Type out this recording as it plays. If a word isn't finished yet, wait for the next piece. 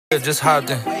Just hopped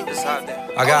in.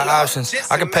 I got options.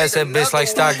 I can pass that bitch like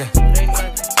Stockton.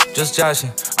 Just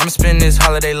joshing. I'm spending this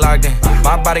holiday locked in.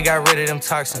 My body got rid of them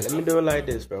toxins. Let me do it like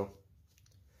this, bro.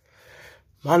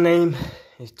 My name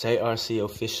is JRC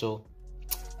Official.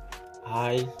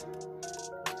 I'm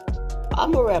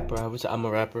a rapper. I would say I'm a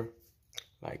rapper.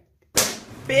 Like,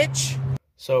 bitch.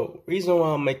 So, reason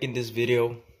why I'm making this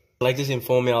video, I'd like to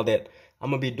inform y'all that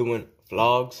I'm gonna be doing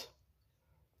vlogs,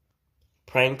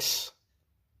 pranks,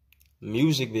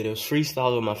 music videos,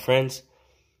 freestyle with my friends,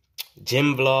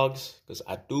 gym vlogs, because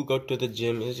I do go to the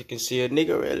gym. As you can see, a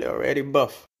nigga really already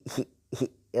buff.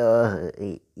 You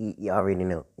already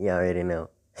know. You already know.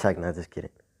 Shock, not just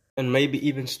kidding. And maybe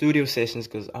even studio sessions,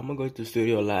 because I'm going to go to the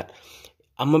studio a lot.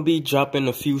 I'm going to be dropping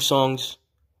a few songs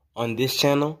on this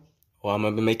channel, or I'm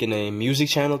going to be making a music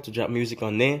channel to drop music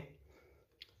on there.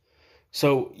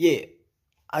 So, yeah,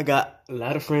 I got a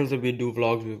lot of friends that we do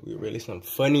vlogs with. We're really some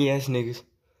funny-ass niggas.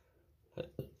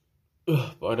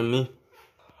 Pardon me.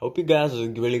 Hope you guys are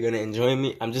really going to enjoy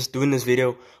me. I'm just doing this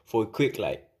video for a quick,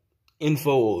 like,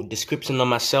 info or description on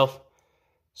myself.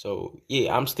 So,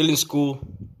 yeah, I'm still in school.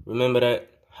 Remember that.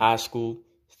 High school.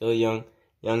 Still young.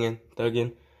 Youngin'.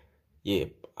 Thuggin'. Yeah,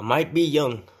 I might be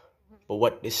young. But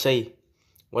what they say.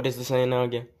 What is the saying now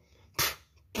again?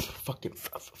 Fucking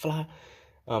fly.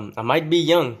 I might be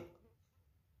young.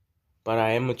 But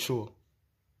I am mature.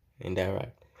 Ain't that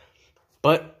right?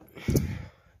 But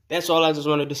that's all I just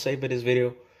wanted to say for this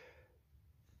video.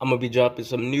 I'm going to be dropping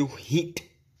some new heat.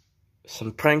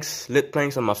 Some pranks, lit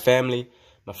pranks on my family,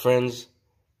 my friends,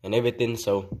 and everything.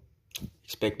 So,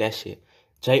 expect that shit.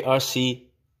 JRC,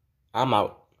 I'm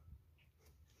out.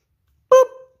 Boop.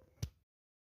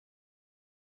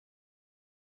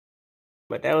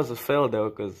 But that was a fail though,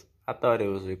 because I thought it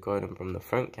was recording from the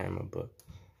front camera, but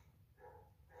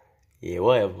yeah,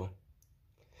 whatever.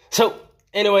 So,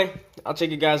 anyway, I'll check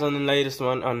you guys on the latest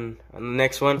one, on the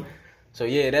next one. So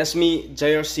yeah, that's me,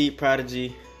 JRC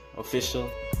Prodigy Official.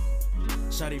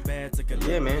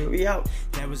 Yeah, man, we out.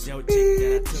 That was your chick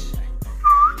that I took.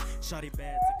 Shawty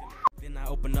bad, took a look. Then I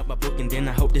open up my book and then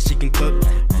I hope that she can cook.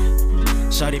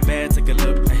 Shawty bad, took a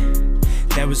look.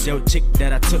 That was your chick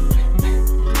that I took.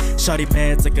 Shawty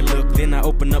bad, took a look. Then I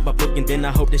open up my book and then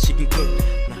I hope that she can cook.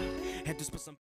 Nah, had to put some